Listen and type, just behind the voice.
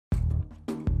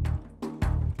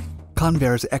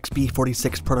Convair's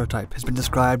XB-46 prototype has been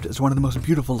described as one of the most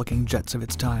beautiful-looking jets of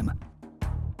its time.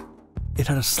 It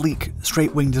had a sleek,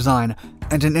 straight-wing design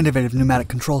and an innovative pneumatic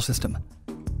control system.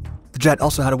 The jet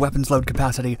also had a weapons load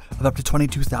capacity of up to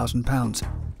 22,000 pounds.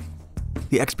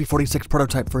 The XB-46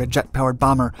 prototype for a jet-powered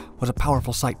bomber was a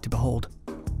powerful sight to behold.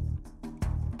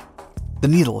 The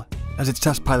Needle, as its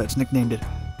test pilots nicknamed it,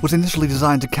 was initially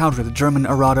designed to counter the German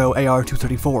Arado Ar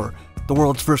 234, the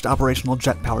world's first operational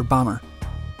jet-powered bomber.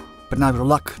 But neither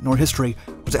luck nor history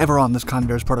was ever on this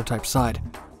Convair's prototype's side.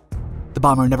 The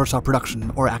bomber never saw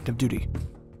production or active duty.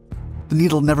 The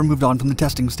Needle never moved on from the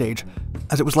testing stage,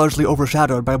 as it was largely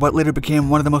overshadowed by what later became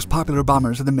one of the most popular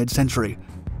bombers of the mid-century,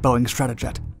 Boeing's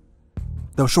Stratojet.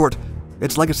 Though short,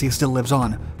 its legacy still lives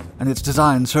on, and its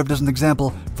design served as an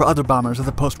example for other bombers of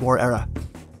the post-war era.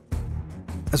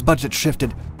 As budgets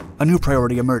shifted, a new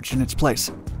priority emerged in its place,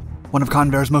 one of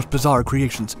Convair's most bizarre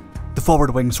creations, the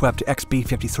forward-wing swept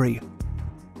XB-53.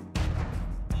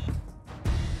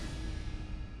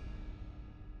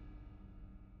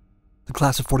 The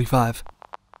class of 45.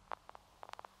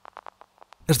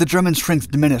 As the German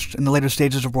strength diminished in the later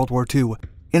stages of World War II,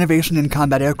 innovation in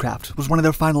combat aircraft was one of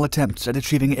their final attempts at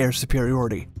achieving air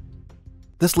superiority.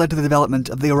 This led to the development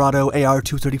of the Arado Ar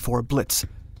 234 Blitz.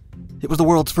 It was the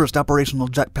world's first operational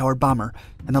jet-powered bomber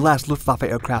and the last Luftwaffe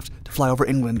aircraft to fly over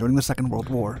England during the Second World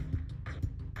War.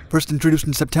 First introduced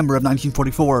in September of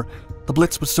 1944, the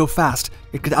Blitz was so fast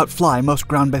it could outfly most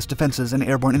ground-based defenses and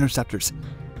airborne interceptors.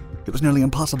 It was nearly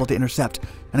impossible to intercept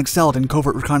and excelled in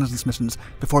covert reconnaissance missions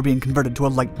before being converted to a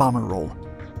light bomber role.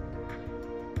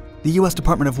 The US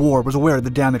Department of War was aware of the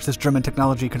damage this German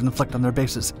technology could inflict on their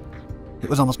bases. It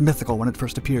was almost mythical when it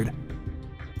first appeared.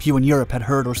 Few in Europe had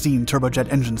heard or seen turbojet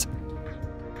engines.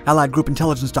 Allied group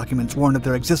intelligence documents warned of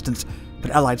their existence,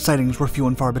 but Allied sightings were few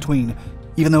and far between,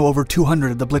 even though over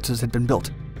 200 of the Blitzes had been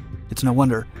built. It's no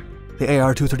wonder. The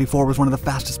AR-234 was one of the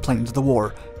fastest planes of the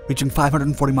war, reaching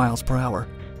 540 miles per hour.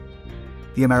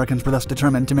 The Americans were thus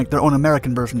determined to make their own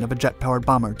American version of a jet-powered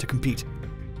bomber to compete.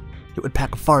 It would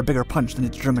pack a far bigger punch than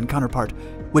its German counterpart,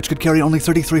 which could carry only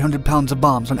 3,300 pounds of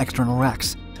bombs on external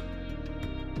racks.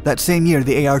 That same year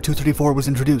the AR-234 was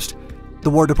introduced, the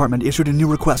War Department issued a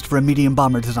new request for a medium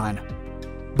bomber design.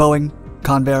 Boeing,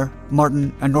 Convair,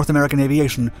 Martin, and North American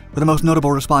Aviation were the most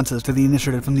notable responses to the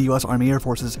initiative from the U.S. Army Air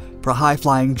Forces for a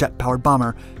high-flying jet-powered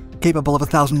bomber capable of a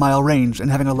 1,000-mile range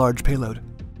and having a large payload.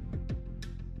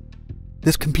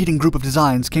 This competing group of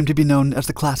designs came to be known as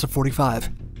the Class of 45.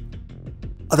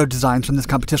 Other designs from this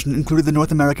competition included the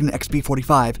North American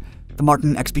XB-45, the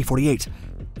Martin XB-48,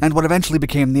 and what eventually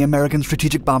became the American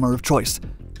strategic bomber of choice,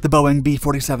 the Boeing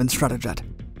B-47 Stratojet.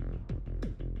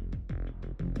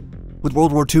 With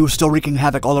World War II still wreaking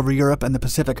havoc all over Europe and the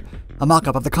Pacific, a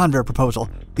mock-up of the Convair proposal,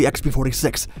 the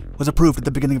XB-46, was approved at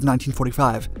the beginning of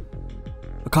 1945.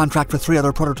 A contract for 3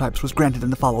 other prototypes was granted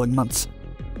in the following months.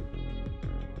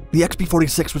 The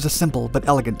XB-46 was a simple but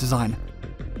elegant design.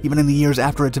 Even in the years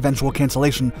after its eventual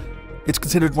cancellation, it's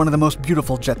considered one of the most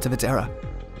beautiful jets of its era.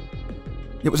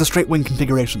 It was a straight-wing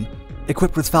configuration,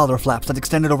 equipped with Fowler flaps that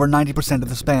extended over 90% of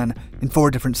the span in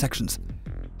 4 different sections.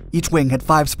 Each wing had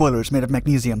 5 spoilers made of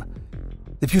magnesium.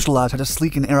 The fuselage had a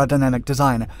sleek and aerodynamic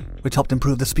design, which helped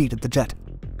improve the speed of the jet.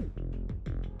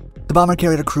 The bomber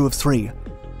carried a crew of 3.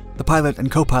 The pilot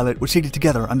and co-pilot were seated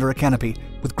together under a canopy,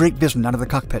 with great vision out of the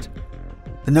cockpit.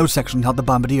 The nose section held the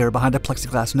bombardier behind a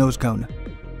plexiglass nose cone.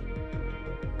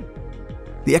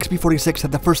 The XB-46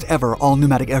 had the first ever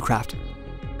all-pneumatic aircraft.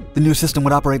 The new system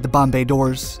would operate the bomb bay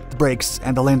doors, the brakes,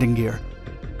 and the landing gear.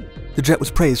 The jet was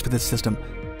praised for this system,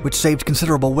 which saved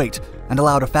considerable weight and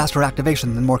allowed a faster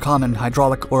activation than more common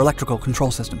hydraulic or electrical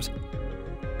control systems.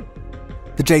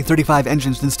 The J-35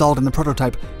 engines installed in the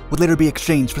prototype would later be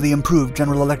exchanged for the improved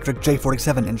General Electric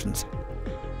J-47 engines.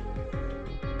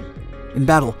 In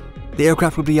battle, the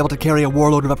aircraft would be able to carry a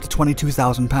warload of up to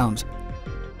 22,000 pounds.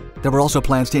 There were also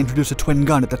plans to introduce a twin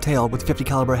gun at the tail with 50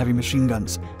 caliber heavy machine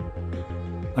guns.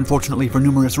 Unfortunately, for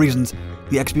numerous reasons,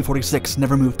 the XB-46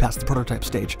 never moved past the prototype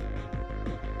stage.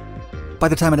 By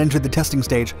the time it entered the testing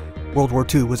stage, World War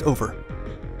II was over.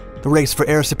 The race for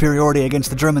air superiority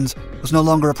against the Germans was no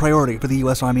longer a priority for the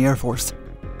US Army Air Force.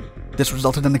 This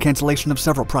resulted in the cancellation of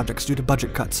several projects due to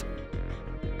budget cuts.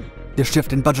 This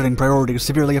shift in budgeting priorities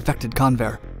severely affected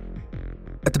Convair.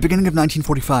 At the beginning of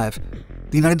 1945,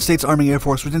 the United States Army Air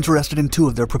Force was interested in 2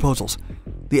 of their proposals,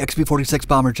 the XB-46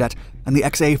 bomber jet and the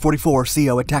XA-44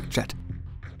 CO attack jet.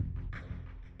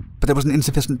 But there was an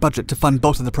insufficient budget to fund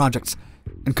both of the projects,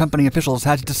 and company officials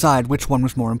had to decide which one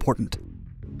was more important.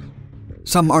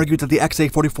 Some argued that the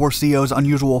XA-44 CO's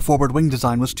unusual forward wing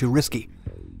design was too risky.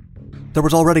 There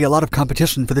was already a lot of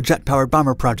competition for the jet-powered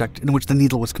bomber project in which the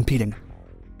Needle was competing.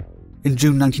 In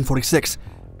June 1946,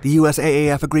 the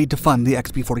USAAF agreed to fund the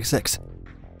XB-46.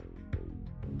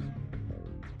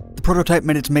 The prototype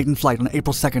made its maiden flight on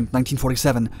April 2,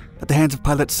 1947, at the hands of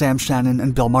pilots Sam Shannon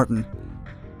and Bill Martin.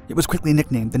 It was quickly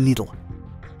nicknamed the Needle.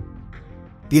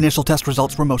 The initial test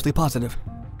results were mostly positive.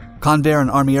 Convair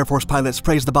and Army Air Force pilots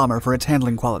praised the bomber for its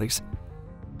handling qualities.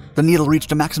 The Needle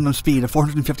reached a maximum speed of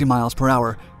 450 miles per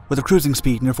hour, with a cruising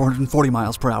speed near 440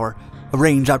 miles per hour, a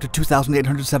range out to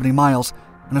 2,870 miles,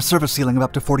 and a service ceiling of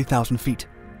up to 40,000 feet.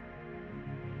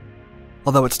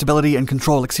 Although its stability and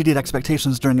control exceeded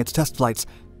expectations during its test flights,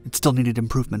 it still needed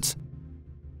improvements.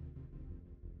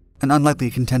 An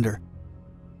unlikely contender.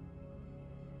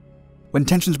 When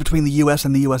tensions between the US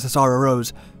and the USSR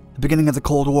arose, the beginning of the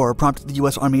Cold War prompted the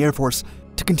US Army Air Force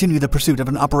to continue the pursuit of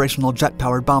an operational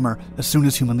jet-powered bomber as soon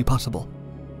as humanly possible.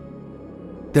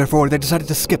 Therefore, they decided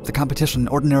to skip the competition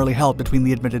ordinarily held between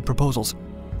the admitted proposals.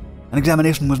 An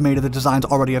examination was made of the designs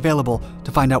already available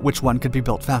to find out which one could be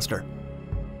built faster.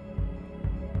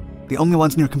 The only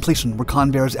ones near completion were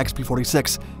Convair's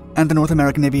XB-46 and the North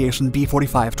American Aviation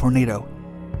B-45 Tornado.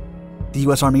 The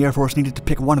US Army Air Force needed to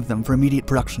pick one of them for immediate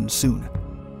production soon.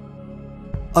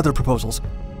 Other proposals,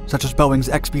 such as Boeing's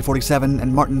XB-47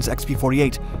 and Martin's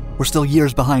XB-48, were still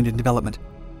years behind in development.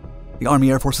 The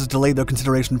Army Air Forces delayed their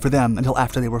consideration for them until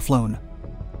after they were flown.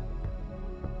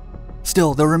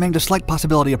 Still, there remained a slight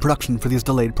possibility of production for these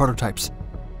delayed prototypes.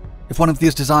 If one of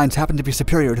these designs happened to be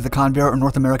superior to the Convair or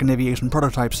North American Aviation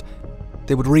prototypes,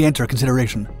 they would re-enter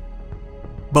consideration.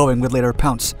 Boeing would later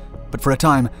pounce, but for a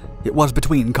time, it was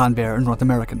between Convair and North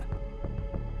American.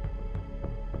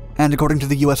 And according to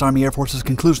the US Army Air Force's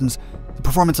conclusions, the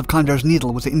performance of Convair's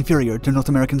Needle was inferior to North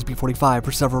American's B-45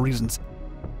 for several reasons.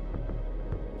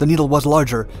 The Needle was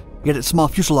larger, yet its small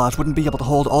fuselage wouldn't be able to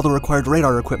hold all the required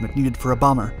radar equipment needed for a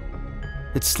bomber.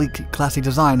 Its sleek, classy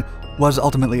design was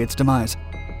ultimately its demise.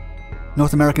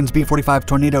 North American's B-45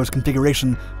 Tornado's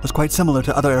configuration was quite similar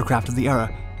to other aircraft of the era,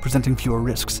 presenting fewer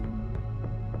risks.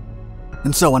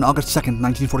 And so, on August 2,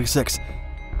 1946,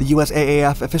 the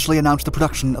USAAF officially announced the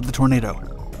production of the Tornado,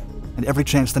 and every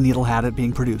chance the Needle had at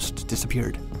being produced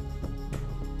disappeared.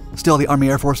 Still, the Army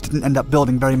Air Force didn't end up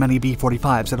building very many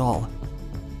B-45s at all.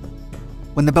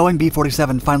 When the Boeing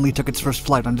B-47 finally took its first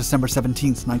flight on December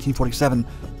 17, 1947,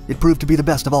 it proved to be the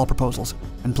best of all proposals,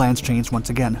 and plans changed once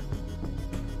again.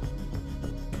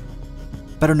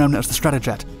 Better known as the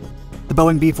Stratojet, the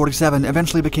Boeing B-47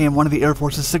 eventually became one of the Air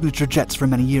Force's signature jets for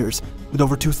many years, with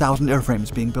over 2,000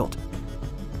 airframes being built.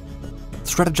 The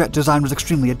Stratojet design was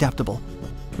extremely adaptable.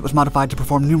 It was modified to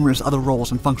perform numerous other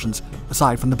roles and functions,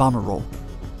 aside from the bomber role.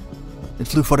 It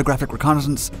flew photographic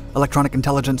reconnaissance, electronic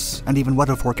intelligence, and even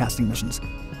weather forecasting missions.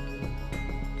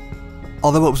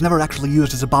 Although it was never actually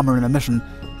used as a bomber in a mission,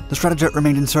 the Stratojet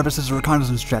remained in service as a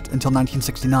reconnaissance jet until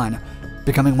 1969,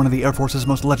 becoming one of the Air Force's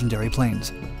most legendary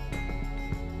planes.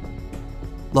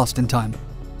 Lost in time.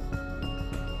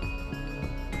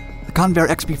 The Convair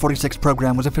XB-46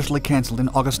 program was officially cancelled in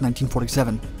August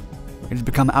 1947. It had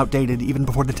become outdated even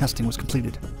before the testing was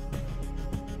completed.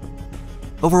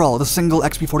 Overall, the single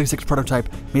XB-46 prototype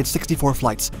made 64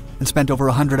 flights and spent over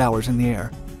 100 hours in the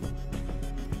air.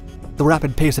 The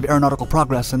rapid pace of aeronautical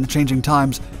progress and the changing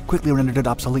times quickly rendered it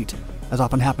obsolete, as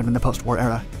often happened in the post-war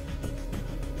era.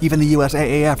 Even the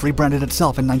USAAF rebranded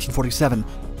itself in 1947,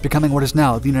 becoming what is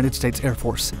now the United States Air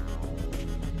Force.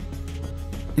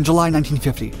 In July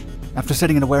 1950, after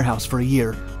sitting in a warehouse for a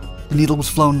year, the Needle was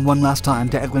flown one last time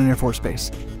to Eglin Air Force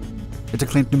Base. Its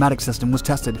acclaimed pneumatic system was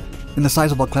tested in the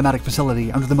sizable climatic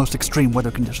facility under the most extreme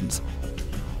weather conditions.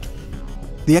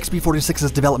 The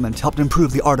XB-46's development helped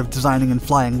improve the art of designing and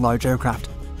flying large aircraft.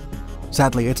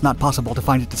 Sadly, it's not possible to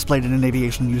find it displayed in an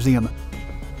aviation museum.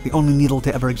 The only Needle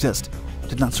to ever exist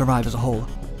did not survive as a whole.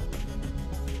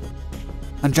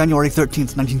 On January 13,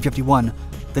 1951,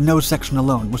 the nose section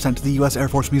alone was sent to the U.S. Air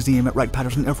Force Museum at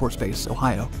Wright-Patterson Air Force Base,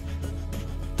 Ohio.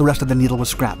 The rest of the Needle was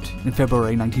scrapped in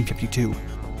February 1952.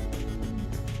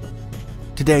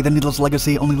 Today, the Needle's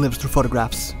legacy only lives through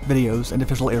photographs, videos, and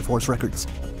official Air Force records.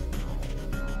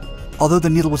 Although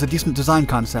the Needle was a decent design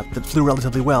concept that flew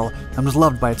relatively well and was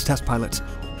loved by its test pilots,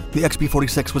 the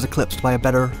XB-46 was eclipsed by a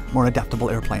better, more adaptable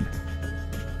airplane.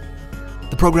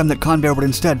 The program that Convair would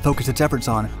instead focus its efforts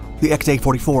on, the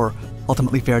XA-44,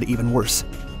 ultimately fared even worse.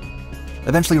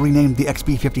 Eventually renamed the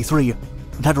XB-53,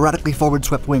 it had radically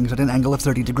forward-swept wings at an angle of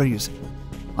 30 degrees.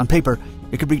 On paper,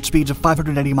 it could reach speeds of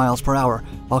 580 miles per hour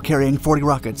while carrying 40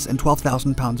 rockets and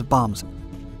 12,000 pounds of bombs.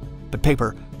 But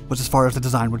paper was as far as the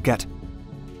design would get.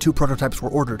 2 prototypes were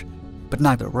ordered, but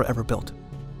neither were ever built.